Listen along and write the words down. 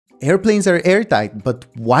Airplanes are airtight, but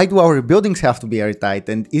why do our buildings have to be airtight?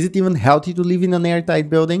 And is it even healthy to live in an airtight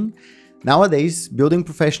building? Nowadays, building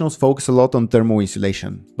professionals focus a lot on thermal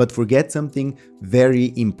insulation, but forget something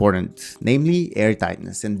very important, namely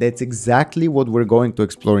airtightness, and that's exactly what we're going to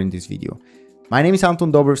explore in this video. My name is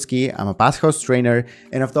Anton Dobrovsky, I'm a passive house trainer,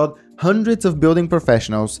 and I've taught hundreds of building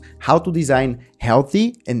professionals how to design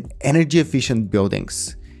healthy and energy efficient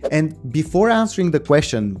buildings. And before answering the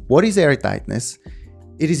question, what is airtightness?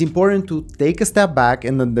 It is important to take a step back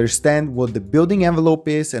and understand what the building envelope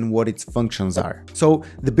is and what its functions are. So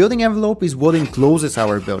the building envelope is what encloses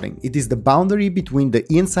our building. It is the boundary between the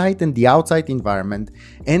inside and the outside environment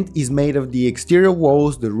and is made of the exterior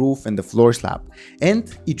walls, the roof and the floor slab.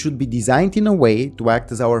 And it should be designed in a way to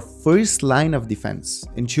act as our first line of defense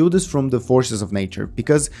and shield us from the forces of nature,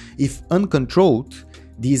 because if uncontrolled,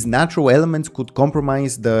 these natural elements could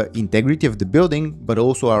compromise the integrity of the building, but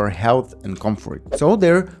also our health and comfort. So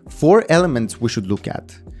there are 4 elements we should look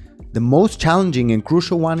at. The most challenging and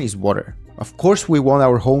crucial one is water. Of course, we want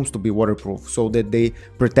our homes to be waterproof so that they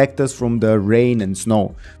protect us from the rain and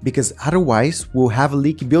snow, because otherwise we'll have a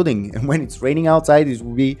leaky building, and when it's raining outside, it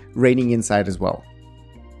will be raining inside as well.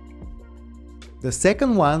 The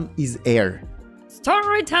second one is air.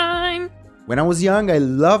 Story time! When I was young, I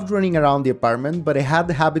loved running around the apartment, but I had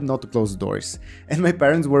the habit not to close the doors. And my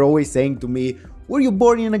parents were always saying to me, "Were you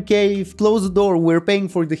born in a cave? Close the door, we're paying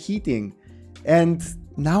for the heating." And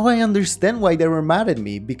now I understand why they were mad at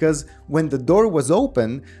me, because when the door was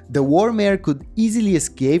open, the warm air could easily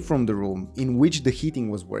escape from the room in which the heating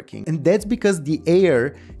was working. And that's because the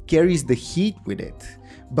air carries the heat with it.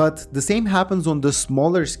 But the same happens on the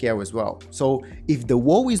smaller scale as well. So if the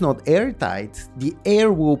wall is not airtight, the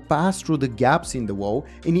air will pass through the gaps in the wall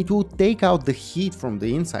and it will take out the heat from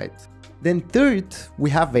the inside. Then third, we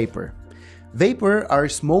have vapor. Vapor are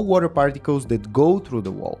small water particles that go through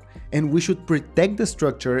the wall, and we should protect the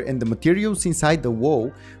structure and the materials inside the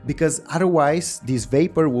wall, because otherwise this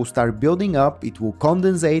vapor will start building up, it will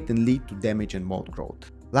condensate and lead to damage and mold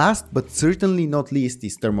growth. Last but certainly not least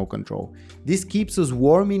is thermal control. This keeps us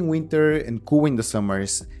warm in winter and cool in the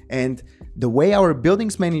summers, and the way our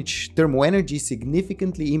buildings manage thermal energy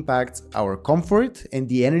significantly impacts our comfort and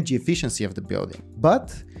the energy efficiency of the building.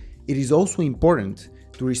 But it is also important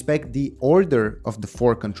to respect the order of the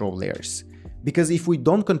 4 control layers, because if we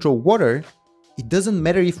don't control water, it doesn't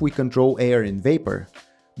matter if we control air and vapor.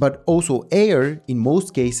 But also air, in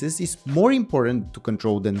most cases, is more important to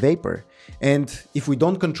control than vapor. And if we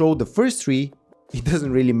don't control the first 3, it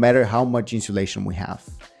doesn't really matter how much insulation we have.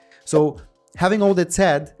 So having all that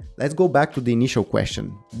said, let's go back to the initial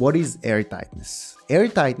question. What is airtightness?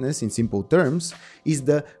 Airtightness, in simple terms, is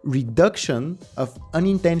the reduction of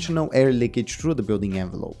unintentional air leakage through the building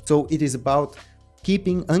envelope. So it is about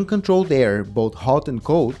keeping uncontrolled air, both hot and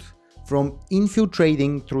cold, from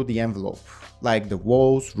infiltrating through the envelope, like the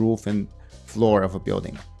walls, roof and floor of a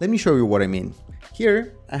building. Let me show you what I mean.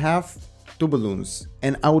 Here I have 2 balloons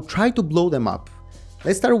and I will try to blow them up.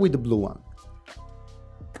 Let's start with the blue one.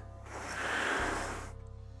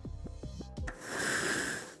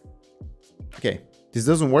 Okay, this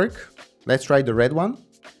doesn't work. Let's try the red one.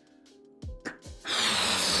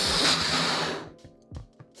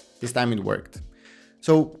 This time it worked.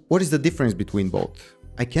 So what is the difference between both?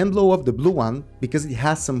 I can blow up the blue one because it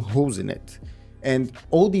has some holes in it. And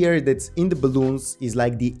all the air that's in the balloons is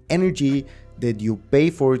like the energy that you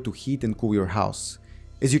pay for to heat and cool your house.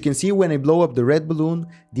 As you can see, when I blow up the red balloon,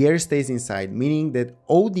 the air stays inside, meaning that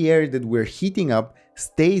all the air that we're heating up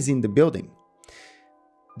stays in the building.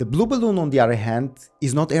 The blue balloon, on the other hand,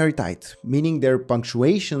 is not airtight, meaning there are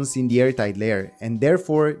punctuations in the airtight layer, and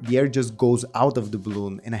therefore the air just goes out of the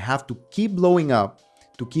balloon and I have to keep blowing up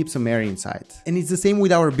to keep some air inside. And it's the same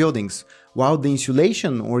with our buildings. While the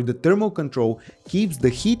insulation or the thermal control keeps the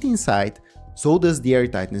heat inside, so does the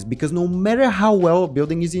airtightness, because no matter how well a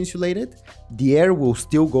building is insulated, the air will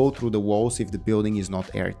still go through the walls if the building is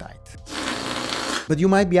not airtight. But you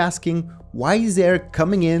might be asking, why is air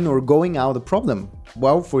coming in or going out a problem?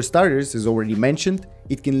 Well, for starters, as already mentioned,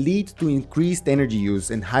 it can lead to increased energy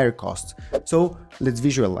use and higher costs. So let's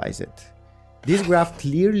visualize it. This graph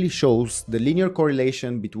clearly shows the linear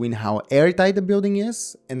correlation between how airtight the building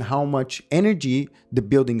is and how much energy the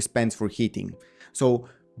building spends for heating. So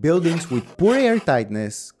buildings with poor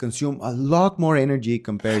airtightness consume a lot more energy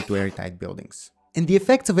compared to airtight buildings. And the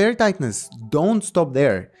effects of airtightness don't stop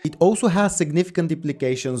there. It also has significant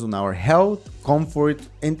implications on our health, comfort,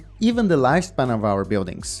 and even the lifespan of our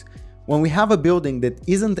buildings. When we have a building that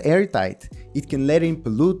isn't airtight, it can let in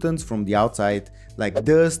pollutants from the outside, like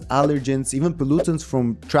dust, allergens, even pollutants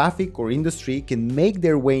from traffic or industry can make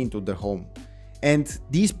their way into the home. And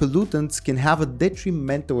these pollutants can have a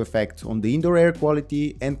detrimental effect on the indoor air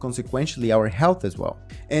quality and consequently our health as well.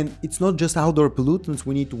 And it's not just outdoor pollutants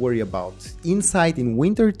we need to worry about. Inside in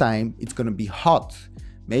winter time, it's gonna be hot,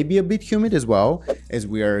 maybe a bit humid as well, as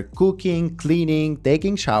we are cooking, cleaning,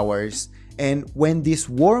 taking showers. And when this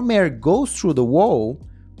warm air goes through the wall,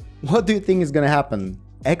 what do you think is gonna happen?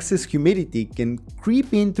 Excess humidity can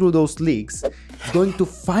creep in through those leaks. It's going to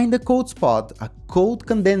find a cold spot, a cold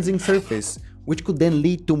condensing surface, which could then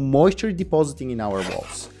lead to moisture depositing in our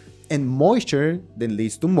walls. And moisture then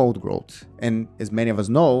leads to mold growth. And as many of us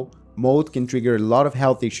know, mold can trigger a lot of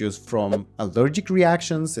health issues, from allergic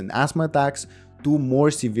reactions and asthma attacks to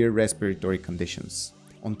more severe respiratory conditions.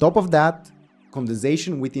 On top of that,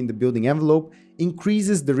 condensation within the building envelope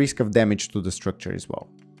increases the risk of damage to the structure as well.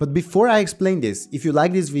 But before I explain this, if you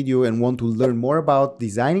like this video and want to learn more about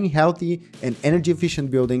designing healthy and energy efficient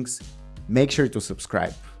buildings, make sure to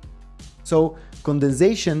subscribe. So,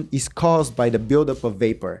 condensation is caused by the buildup of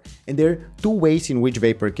vapor, and there are two ways in which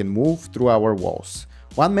vapor can move through our walls.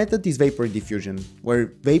 One method is vapor diffusion,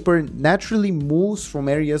 where vapor naturally moves from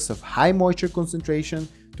areas of high moisture concentration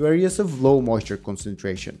to areas of low moisture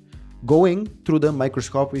concentration, going through the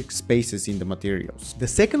microscopic spaces in the materials. The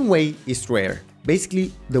second way is through air.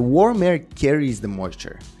 Basically, the warm air carries the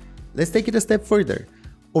moisture. Let's take it a step further.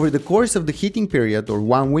 Over the course of the heating period, or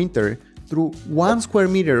one winter, through 1 square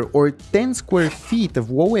meter or 10 square feet of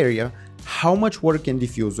wall area, how much water can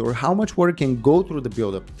diffuse, or how much water can go through the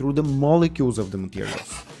buildup, through the molecules of the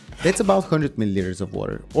materials? That's about 100 milliliters of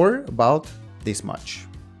water, or about this much.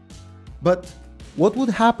 But what would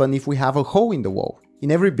happen if we have a hole in the wall? In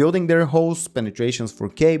every building there are holes, penetrations for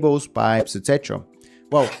cables, pipes, etc.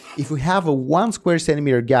 Well, if we have a 1 square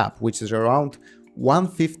centimeter gap, which is around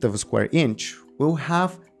 1/5 of a square inch, we'll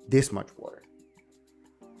have this much water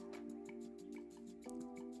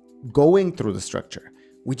going through the structure,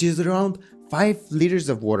 which is around 5 liters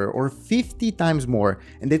of water, or 50 times more,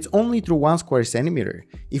 and that's only through 1 square centimeter.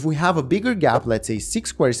 If we have a bigger gap, let's say 6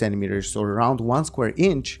 square centimeters, or around 1 square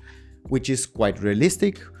inch, which is quite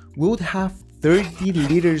realistic, we would have 30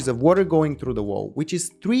 liters of water going through the wall, which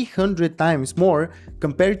is 300 times more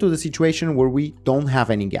compared to the situation where we don't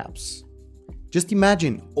have any gaps. Just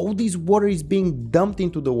imagine, all this water is being dumped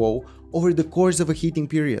into the wall over the course of a heating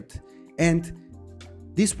period. And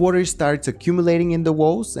this water starts accumulating in the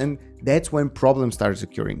walls, and that's when problems start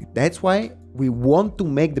occurring. That's why we want to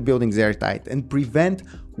make the buildings airtight and prevent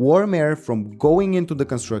warm air from going into the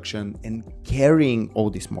construction and carrying all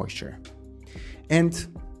this moisture. And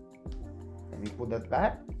let me put that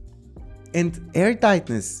back. And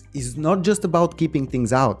airtightness is not just about keeping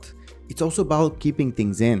things out, it's also about keeping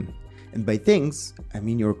things in. And by things, I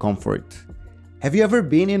mean your comfort. Have you ever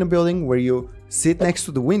been in a building where you sit next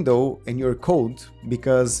to the window and you're cold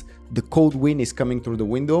because the cold wind is coming through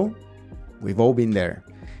the window? We've all been there.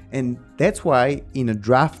 And that's why in a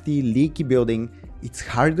drafty, leaky building, it's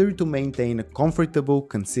harder to maintain a comfortable,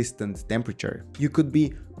 consistent temperature. You could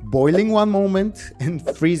be boiling one moment and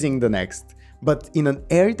freezing the next. But in an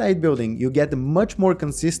airtight building, you get a much more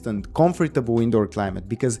consistent, comfortable indoor climate,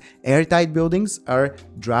 because airtight buildings are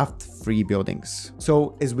draft-free buildings.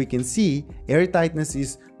 So as we can see, airtightness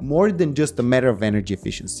is more than just a matter of energy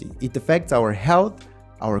efficiency. It affects our health,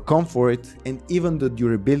 our comfort, and even the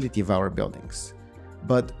durability of our buildings.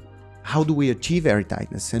 But how do we achieve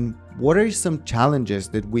airtightness, and what are some challenges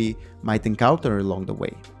that we might encounter along the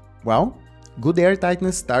way? Well, good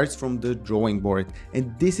airtightness starts from the drawing board,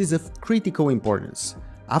 and this is of critical importance.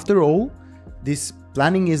 After all, this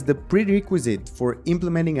planning is the prerequisite for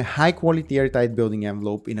implementing a high-quality airtight building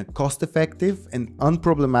envelope in a cost-effective and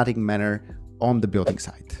unproblematic manner on the building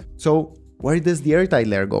site. So, where does the airtight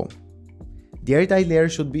layer go? The airtight layer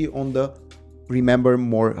should be on the, remember,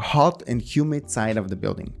 more hot and humid side of the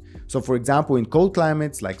building. So for example, in cold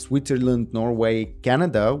climates like Switzerland, Norway,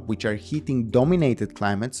 Canada, which are heating dominated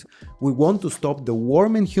climates, we want to stop the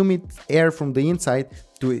warm and humid air from the inside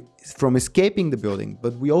from escaping the building,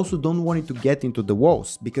 but we also don't want it to get into the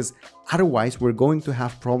walls, because otherwise we're going to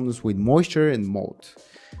have problems with moisture and mold.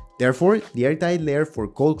 Therefore, the airtight layer for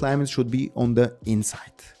cold climates should be on the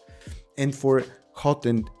inside. And for hot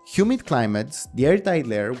and humid climates, the airtight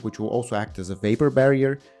layer, which will also act as a vapor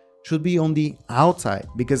barrier, should be on the outside,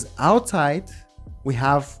 because outside we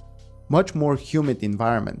have much more humid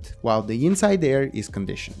environment, while the inside air is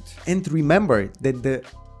conditioned. And remember that the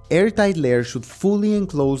airtight layer should fully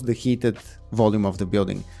enclose the heated volume of the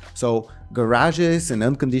building. So garages and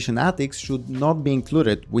unconditioned attics should not be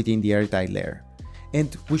included within the airtight layer.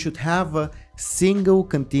 And we should have a single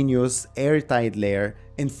continuous airtight layer,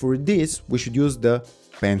 and for this we should use the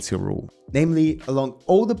pencil rule. Namely, along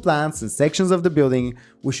all the plans and sections of the building,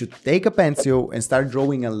 we should take a pencil and start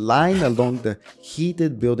drawing a line along the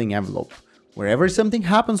heated building envelope. Wherever something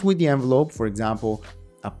happens with the envelope, for example,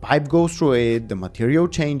 a pipe goes through it, the material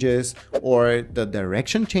changes, or the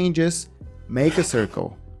direction changes, make a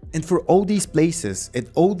circle. And for all these places and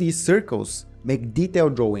all these circles, make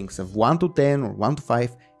detailed drawings of 1 to 10 or 1 to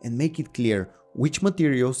 5 and make it clear which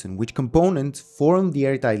materials and which components form the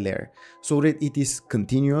airtight layer so that it is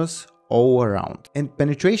continuous all around. And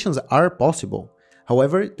penetrations are possible.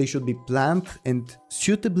 However, they should be planned and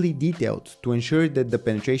suitably detailed to ensure that the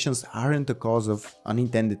penetrations aren't a cause of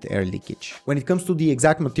unintended air leakage. When it comes to the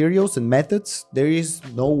exact materials and methods, there is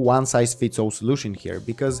no one-size-fits-all solution here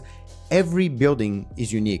because every building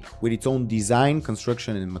is unique with its own design,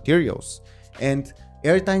 construction, and materials. And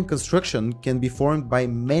airtight construction can be formed by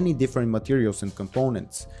many different materials and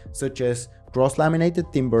components, such as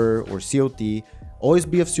cross-laminated timber or COT,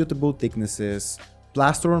 OSB of suitable thicknesses,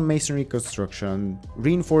 plaster or masonry construction,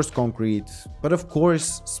 reinforced concrete, but of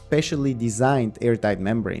course, specially designed airtight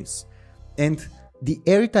membranes. And the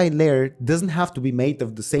airtight layer doesn't have to be made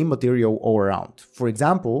of the same material all around. For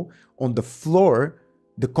example, on the floor,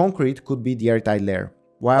 the concrete could be the airtight layer,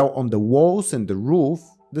 while on the walls and the roof,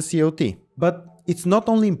 the COT. But it's not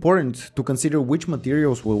only important to consider which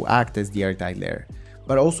materials will act as the airtight layer,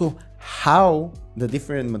 but also how the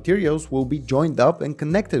different materials will be joined up and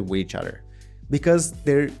connected with each other. Because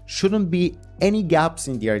there shouldn't be any gaps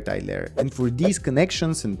in the airtight layer, and for these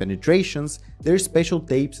connections and penetrations, there are special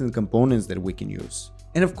tapes and components that we can use.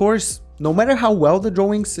 And of course, no matter how well the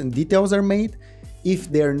drawings and details are made,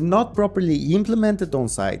 if they're not properly implemented on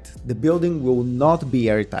site, the building will not be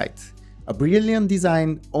airtight. A brilliant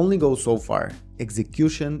design only goes so far.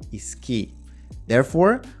 Execution is key.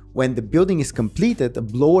 Therefore, when the building is completed, a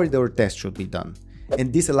blower door test should be done.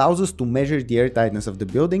 And this allows us to measure the airtightness of the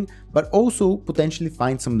building, but also potentially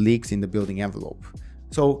find some leaks in the building envelope.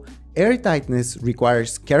 So airtightness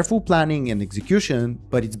requires careful planning and execution,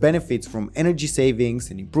 but its benefits from energy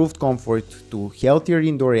savings and improved comfort to healthier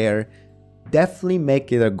indoor air definitely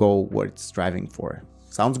make it a goal worth striving for.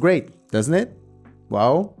 Sounds great, doesn't it?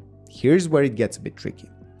 Well, here's where it gets a bit tricky.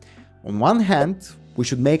 On one hand, we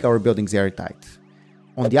should make our buildings airtight.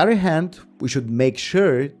 On the other hand, we should make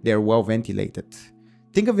sure they're well ventilated.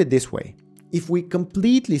 Think of it this way. If we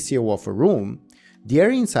completely seal off a room, the air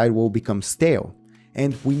inside will become stale,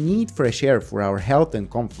 and we need fresh air for our health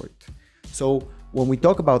and comfort. So when we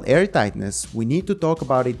talk about airtightness, we need to talk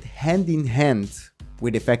about it hand in hand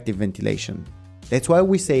with effective ventilation. That's why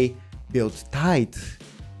we say build tight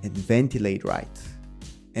and ventilate right.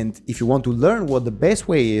 And if you want to learn what the best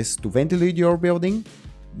way is to ventilate your building,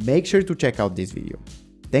 make sure to check out this video.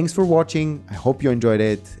 Thanks for watching, I hope you enjoyed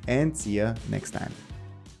it, and see ya next time.